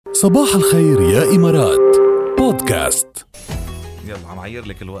صباح الخير يا إمارات بودكاست. يلا عم عير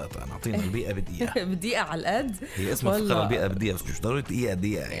لك الوقت. انا اعطينا البيئة بدقيقة. بدقيقة على القد. هي اسمها فقرة البيئة بدقيقة، بس مش ضروري دقيقة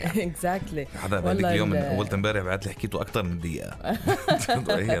يعني. اكزاكتلي. حدا قال لك اليوم اولت امبارح بعت لي حكيته اكثر من دقيقة.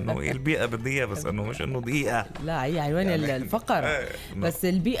 هي انه هي البيئة بدقيقة، بس انه مش انه دقيقة. لا هي عنوان يعني الفقرة. بس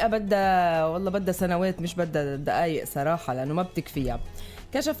البيئة بدها سنوات، مش بدها دقائق صراحة، لانه ما بتكفيها.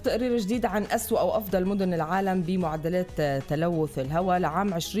 كشف تقرير جديد عن أسوأ وأفضل مدن العالم بمعدلات تلوث الهواء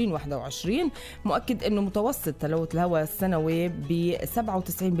لعام 2021، مؤكد أنه متوسط تلوث الهواء السنوي ب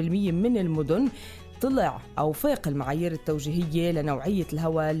 97% من المدن طلع أو فاق المعايير التوجيهية لنوعية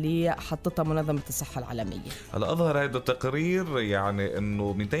الهواء اللي حطتها منظمة الصحة العالمية. هلا أظهر هذا التقرير يعني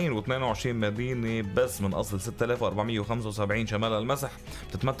أنه 222 مدينة بس من أصل 6475 شمال المسح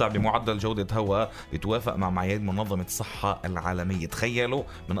بتتمتع بمعدل جودة هواء يتوافق مع معايير منظمة الصحة العالمية. تخيلوا،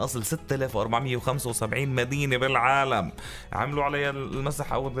 من أصل 6475 مدينة بالعالم عملوا عليها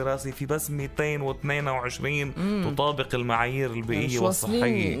المسح أو الدراسي، في بس 222 تطابق المعايير البيئية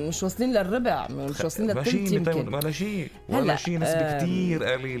والصحية. مش واصلين للربع، مش واصلين للثلث يمكن. ولا شيء نسبة كتير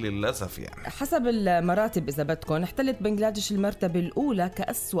قليلة للأسف. يعني حسب المراتب إذا بدكم، احتلت بنغلاديش المرتبة الأولى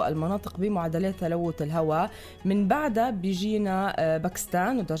كأسوأ المناطق بمعدلات تلوث الهواء، من بعدها بيجينا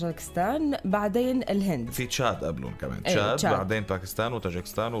باكستان وتاجيكستان، بعدين الهند، في تشاد قبلهم كمان. تشاد بعدين باكستان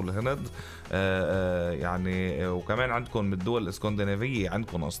وتاجيكستان والهند. يعني وكمان عندكم من الدول الاسكندنافية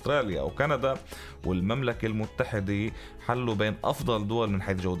عندكم أستراليا وكندا والمملكة المتحدة حلوا بين أفضل دول من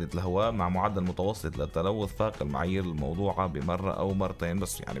حيث جودة الهواء مع معدل متوسط للتلوث فاق المعايير الموضوعة بمرة أو مرتين،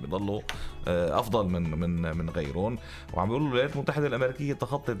 بس يعني بيضلوا أفضل من غيرهم. وعم بيقولوا الولايات المتحدة الأمريكية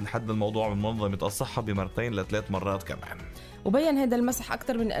تخطت لحد الموضوع من منظمة الصحة بمرتين ل3 مرات كمان. وبين هذا المسح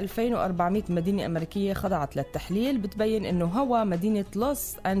أكثر من 2400 مدينة أمريكية خضعت للتحليل، بتبين أنه هو مدينة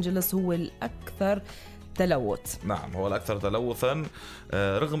لوس أنجلوس هو الأكثر تلوث. نعم، هو الأكثر تلوثا،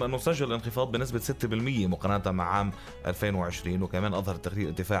 رغم أنه سجل انخفاض بنسبة 6% مقارنة مع عام 2020. وكمان أظهر التقرير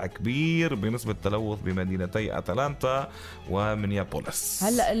ارتفاع كبير بنسبة التلوث بمدينتي أتلانتا ومينيابوليس.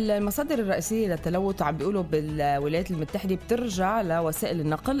 هلأ المصادر الرئيسية للتلوث عم بيقولوا بالولايات المتحدة بترجع لوسائل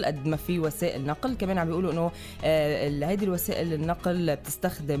النقل، قد ما في وسائل نقل. كمان عم بيقولوا أنه هذه الوسائل النقل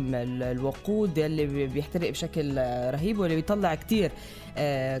بتستخدم الوقود اللي بيحترق بشكل رهيب واللي بيطلع كتير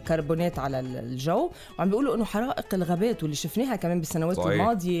كربونات على الجو. وعم بيقولوا انه حرائق الغابات واللي شفناها كمان بالسنوات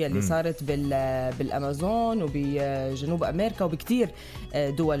الماضيه اللي صارت بالامازون وبجنوب امريكا وبكتير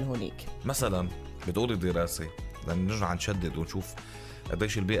دول هونيك. مثلا بتقول الدراسه، لان نرجع نشدد ونشوف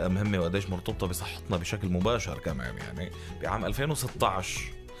قديش البيئه مهمه وقديش مرتبطه بصحتنا بشكل مباشر كمان. يعني بعام 2016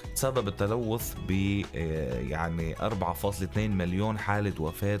 تسبب التلوث ب يعني 4.2 مليون حالة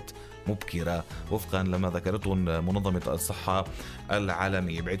وفاة مبكرة وفقا لما ذكرته منظمة الصحة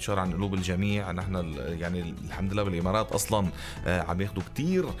العالمية. بعيد شر عن قلوب الجميع، نحن يعني الحمد لله بالإمارات أصلا عم ياخدوا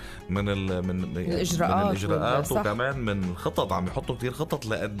كتير من الإجراءات وكمان من الخطط. عم يحطوا كتير خطط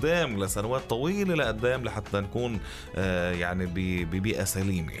لقدام، لسنوات طويلة لقدام، لحتى نكون يعني ببيئة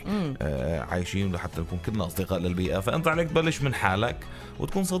سليمة عايشين، لحتى نكون كلنا أصدقاء للبيئة. فأنت عليك تبلش من حالك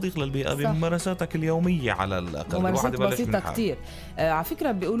وتكون صديق للبيئة بممارساتك اليومية على الأقل. ممارسات بسيطة كتير. على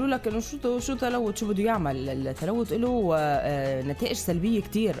فكرة بيقولوا لك إنه شو تلوث، شو بده يعمل التلوث له نتائج سلبية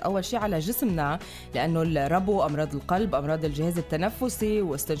كتير. أول شيء على جسمنا، لأنه الربو، أمراض القلب، أمراض الجهاز التنفسي،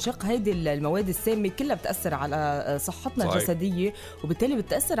 واستنشاق هيدي المواد السامة كلها بتأثر على صحتنا الجسدية، وبالتالي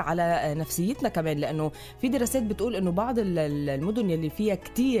بتأثر على نفسيتنا كمان. لأنه في دراسات بتقول إنه بعض المدن يلي فيها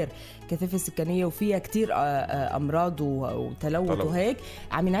كتير كثافة سكانية وفيها كتير أمراض وتلوث وهيك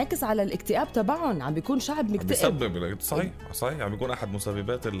عم ينعكس على الاكتئاب تبعهم، عم بيكون شعب مكتئب. صحيح عم بيكون أحد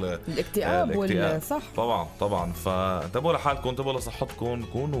مسببات الاكتئاب والصح. طبعا فتابعوا لحالكم، تابعوا لصحتكم،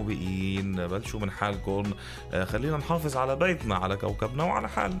 كونوا بيئين، بلشوا من حالكم، خلينا نحافظ على بيتنا، على كوكبنا، وعلى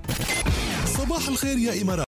حالنا. صباح الخير يا إمارات.